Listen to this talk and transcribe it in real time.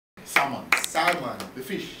salmon. Salmon, the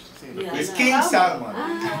fish. Yeah, It's King Salmon. I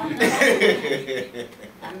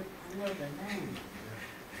know the name.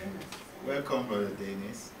 Welcome, Brother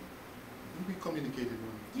Dennis. We communicated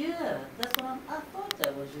with Yeah, that's what I thought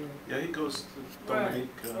that was you. Yeah, he goes to Right,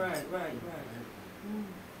 Dominica. right.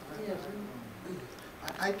 Yeah.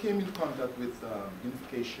 I came into contact with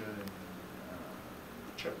Unification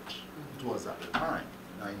Church. It was at the time,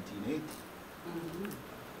 1980.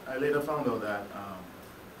 I later found out that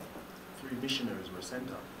 3 missionaries were sent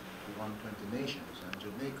out to 120 nations, and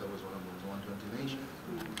Jamaica was one of those 120 nations.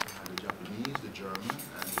 And the Japanese, the German,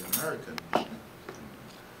 and the American missionaries.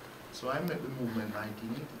 So I met the movement in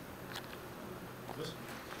 1980. Just,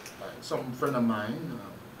 some friend of mine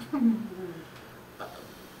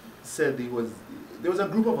said there was a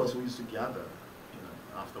group of us who used to gather,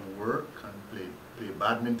 after work and play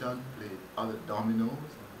badminton, play other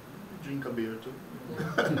dominoes, drink a beer too.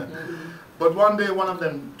 But one day, 2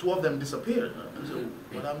 of them disappeared. I said,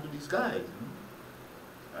 what happened to these guys?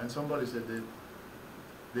 And somebody said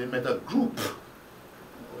they met a group.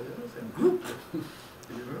 Oh, yes, a group.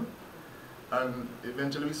 And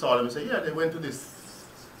eventually we saw them and said, yeah, they went to this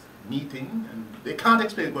meeting, and they can't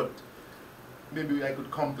explain, but maybe I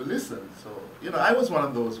could come to listen. So, I was one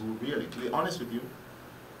of those who really, to be honest with you,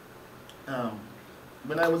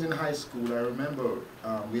 when I was in high school, I remember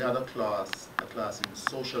we had a class in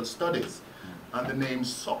social studies, and the name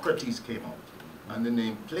Socrates came out, and the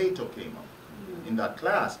name Plato came out in that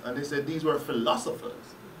class, and they said these were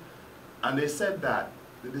philosophers, and they said that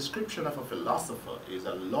the description of a philosopher is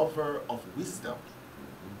a lover of wisdom.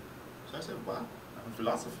 So I said, wow, I'm a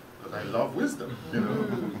philosopher because I love wisdom,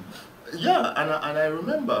 Yeah, and I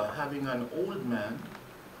remember having an old man.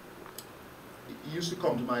 He used to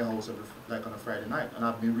come to my house like on a Friday night, and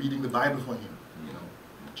I've been reading the Bible for him.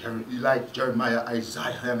 He liked Jeremiah,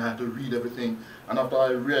 Isaiah, and I had to read everything. And after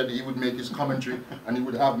I read, he would make his commentary, and he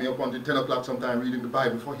would have me up until 10 o'clock sometime reading the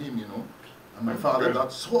Bible for him, And my father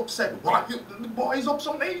got so upset. Why, the boy's up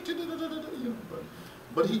so late?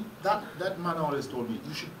 But that man always told me,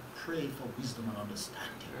 you should pray for wisdom and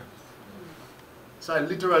understanding. So I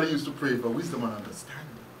literally used to pray for wisdom and understanding.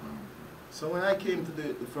 So when I came to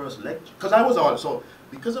the first lecture,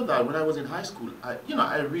 because of that, when I was in high school,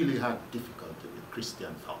 I really had difficulty with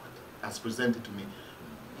Christian thought as presented to me.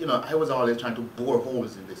 I was always trying to bore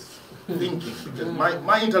holes in this thinking, because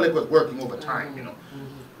my intellect was working over time,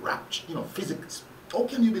 rapture, physics. How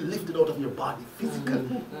can you be lifted out of your body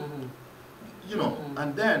physically?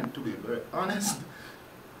 And then, to be very honest,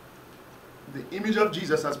 the image of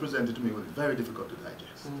Jesus as presented to me was very difficult to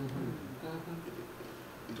digest.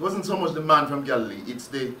 It wasn't so much the man from Galilee, it's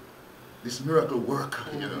this miracle worker,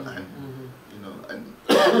 and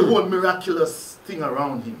the whole miraculous thing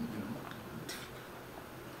around him,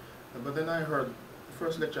 But then I heard, the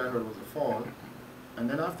first lecture I heard was the fall, and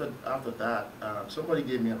then after that, somebody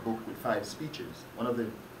gave me a book with 5 speeches. One of the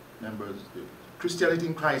members, Christianity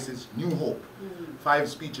in Crisis, New Hope, 5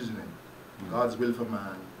 speeches in it. God's Will for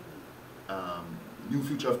Man, New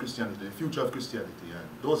Future of Christianity, the Future of Christianity, and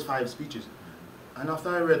those 5 speeches. And after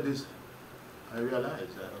I read this, I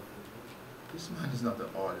realized that this man is not an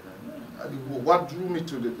ordinary man. What drew me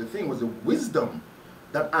to the thing was the wisdom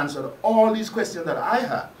that answered all these questions that I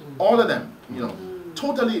had, all of them,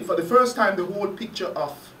 totally, for the first time, the whole picture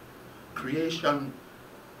of creation,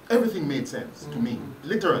 everything made sense to me,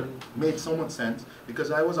 literally, made so much sense,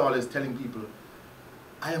 because I was always telling people,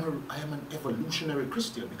 I am an evolutionary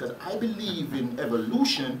Christian, because I believe in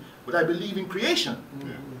evolution, but I believe in creation.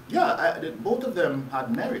 Both of them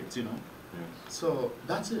had merit, So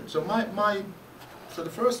that's it. So so the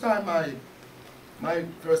first time my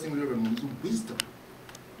first thing we ever moved was wisdom.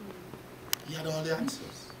 He had all the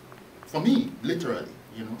answers. For me, literally,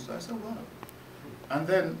 So I said, wow. And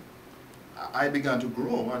then I began to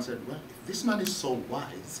grow and said, well, if this man is so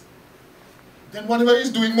wise, then whatever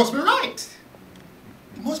he's doing must be right.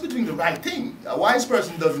 He must be doing the right thing. A wise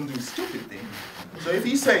person doesn't do stupid things. So if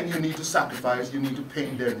he's saying you need to sacrifice, you need to pay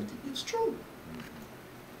indemnity, it's true.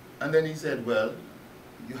 And then he said, well,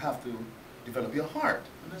 you have to develop your heart.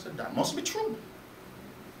 And I said, that must be true.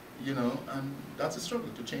 And that's a struggle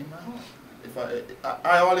to change my heart.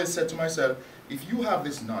 I always said to myself, if you have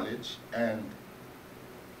this knowledge, and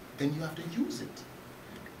then you have to use it.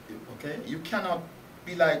 Okay? You cannot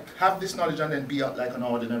be have this knowledge and then be like an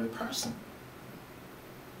ordinary person.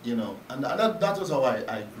 And that was how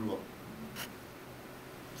I grew up.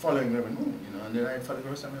 Following Reverend Moon, and then for the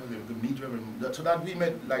first time I was able to meet Reverend Moon. So that we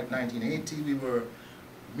met 1980, we were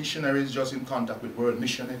missionaries just in contact with World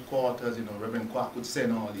Mission Headquarters, Reverend Kwak would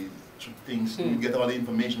send all these things, we get all the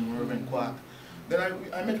information from Reverend Kwak. Then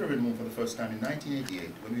I met Reverend Moon for the first time in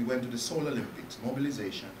 1988 when we went to the Seoul Olympics,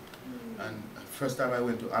 mobilization. And first time I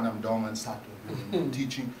went to Annam Dong and sat with Reverend Moon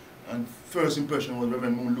teaching. And first impression was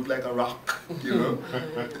Reverend Moon looked like a rock, you know,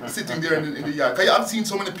 sitting there in the yard. Because I've seen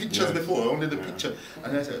so many pictures before, only the picture.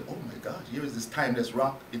 And I said, oh my God, here is this timeless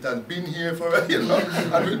rock. It has been here for, you know,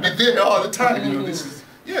 and will be there all the time. You know, this is,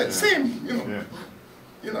 same, you know.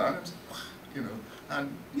 You know, and I'm saying, wow, you know,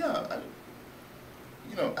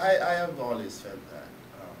 and I have always felt that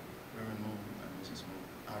Reverend Moon and Mrs. Moon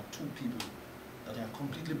are two people that are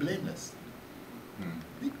completely blameless.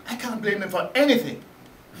 I can't blame them for anything.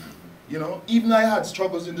 You know, even I had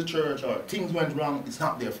struggles in the church or things went wrong, it's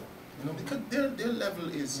not their fault. You know, because their level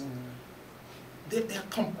is, they're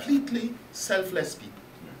completely selfless people.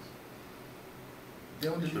 They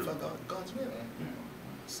only live for God's will. You know?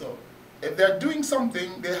 So, if they're doing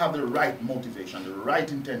something, they have the right motivation, the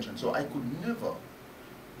right intention. So I could never,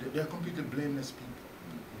 they're completely blameless people,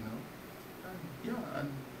 you know.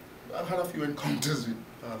 And I've had a few encounters with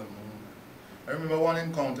Father Moon. I remember one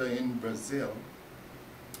encounter in Brazil.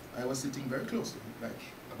 I was sitting very close to him, like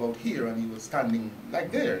about here, and he was standing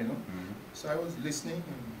like there, you know. So I was listening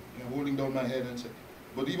and holding down my head and said,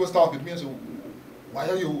 but he was talking to me and said, why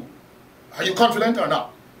are you confident or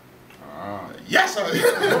not? Yes, sir.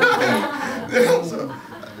 So,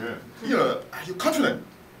 you know, are you confident?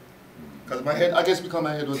 Because my head, I guess because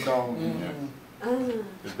my head was down.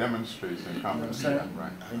 It demonstrates in confidence,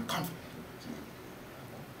 right? Are you confident?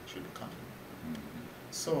 Should be confident.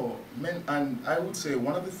 So, and I would say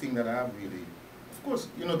one of the things that I have really, of course,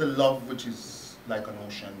 you know, the love which is like an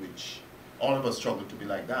ocean, which all of us struggle to be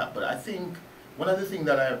like that. But I think one of the things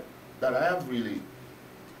that I have really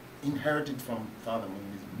inherited from Father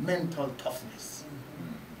Moon is mental toughness.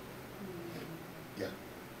 Yeah.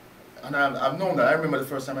 And I've known that. I remember the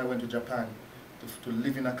first time I went to Japan to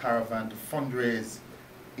live in a caravan, to fundraise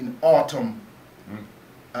in autumn.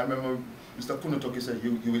 I remember Mr. Kunotoki said,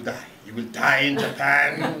 you will die. You will die in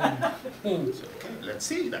Japan. So, okay, let's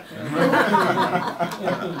see that.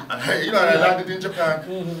 You know, I landed in Japan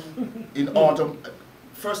in autumn.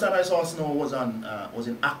 First time I saw snow was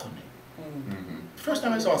in Akone. First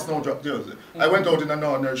time I saw a snow drop, I went out in an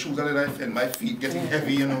ordinary shoes and then I felt my feet getting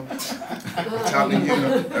heavy, you know. Traveling, you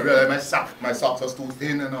know. I realized my socks are too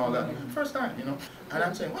thin and all that. First time, you know. And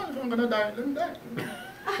I'm saying, well, if I'm going to die, let me die.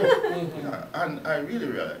 Yeah, and I really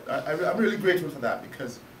realized, I'm really grateful for that,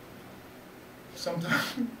 because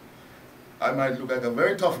sometimes I might look like a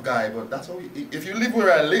very tough guy, but that's how if you live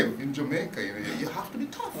where I live, in Jamaica, you have to be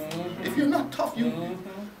tough. If you're not tough,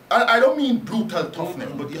 I don't mean brutal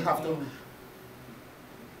toughness, but you have to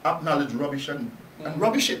acknowledge rubbish and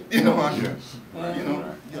rubbish it, you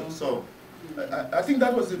know. So I think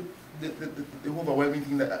that was the overwhelming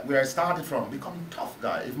thing where I started from, becoming a tough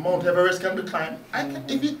guy. If Mount Everest can be climbed,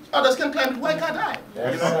 if others can climb it, why can't I?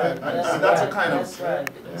 You know? And that's a kind of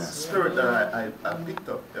spirit that I picked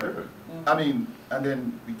up. I mean, and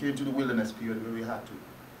then we came to the wilderness period where we had to,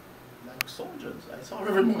 like soldiers. I saw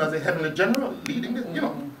Reverend Moon as a heavenly general leading it, you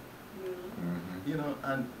know. You know,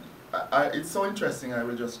 and it's so interesting. I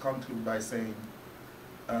will just conclude by saying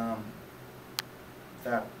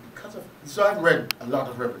that because of, so I've read a lot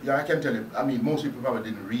of, I can tell you, I mean, most people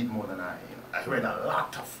probably didn't read more than I, you know. I read a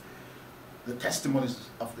lot of the testimonies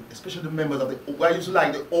of especially the members of the, I used to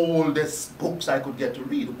like the oldest books I could get to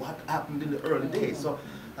read, what happened in the early days. So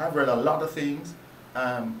I've read a lot of things,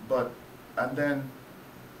 and then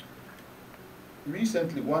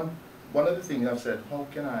recently, one of the things I've said, how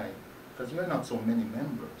can I, because we're not so many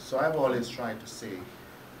members, so I've always tried to say,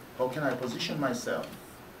 how can I position myself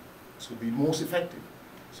to be most effective?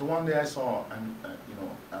 So one day I saw an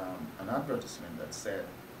advertisement that said,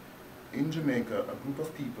 in Jamaica, a group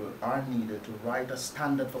of people are needed to write a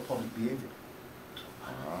standard for public behavior.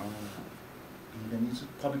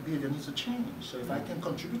 Public behavior needs to change. So if I can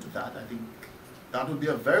contribute to that, I think that would be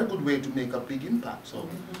a very good way to make a big impact. So,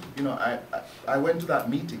 you know, I went to that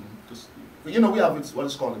meeting. You know, we have what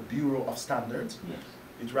is called the Bureau of Standards.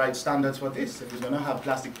 It writes standards for this. If you're going to have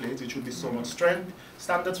plastic plates, it should be so much strength.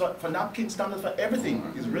 Standards for napkins, standards for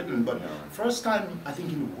everything is written. But first time, I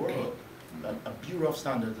think, in the world, that a Bureau of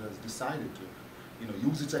Standards has decided to, you know,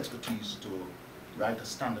 use its expertise to write a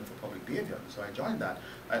standard for public behavior. So I joined that.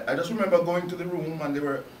 I just remember going to the room and there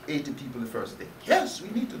were 80 people the first day. Yes, we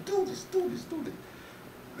need to do this, do this, do this.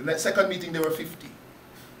 The next second meeting, there were 50.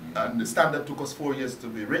 And the standard took us 4 years to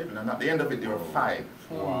be written, and at the end of it, there were 5.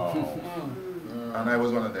 Wow. And I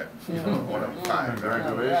was one of them, one of 5.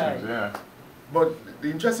 Congratulations, yeah. But the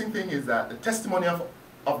interesting thing is that the testimony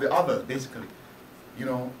of the others, basically, you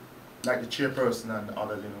know, like the chairperson and the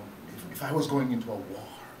others, you know, if I was going into a war,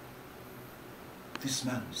 this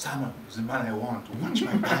man, Salmon, is the man I want to watch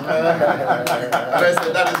my back. And I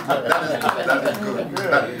said, that is good, that is good.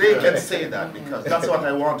 That they can say that because that's what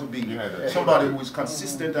I want to be. Somebody who is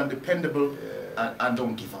consistent and dependable and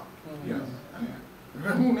don't give up. You know?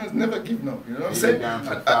 Moon has never given up, you know what I'm saying? Down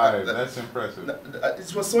to 5, that's impressive.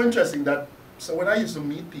 It was so interesting that, so when I used to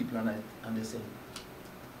meet people and they say,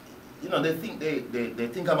 you know, they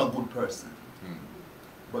think I'm a good person.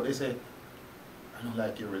 But they say, I don't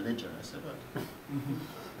like your religion. I said, what?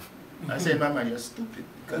 I say, in my mind, you're stupid.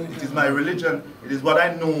 Because it is my religion, it is what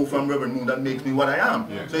I know from Reverend Moon that makes me what I am.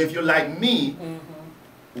 Yeah. So if you like me,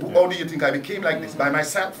 how do you think I became like this? By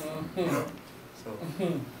myself. You know? So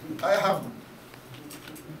I have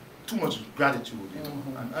too much gratitude, you know,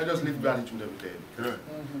 and I just live gratitude every day. Good.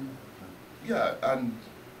 Yeah, and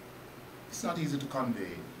it's not easy to convey,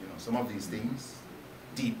 you know, some of these things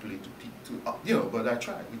deeply to people, you know, but we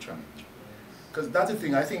try. Because that's the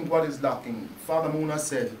thing, I think what is lacking, Father Moon has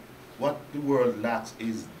said, what the world lacks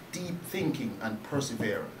is deep thinking and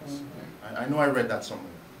perseverance. I know I read that somewhere.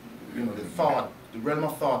 You know, the realm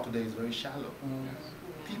of thought today is very shallow.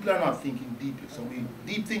 People are not thinking deeply, so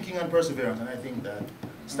deep thinking and perseverance, and I think that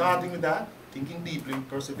starting with that, thinking deeply,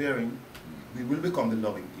 persevering, we will become the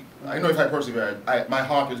loving people. I know if I persevere, my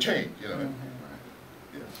heart will change, you know.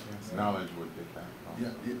 Knowledge would get that.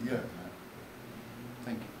 Yeah.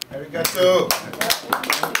 Thank you. Arigato. Thank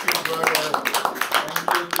you, brother. Thank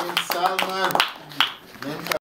you, King Salmon.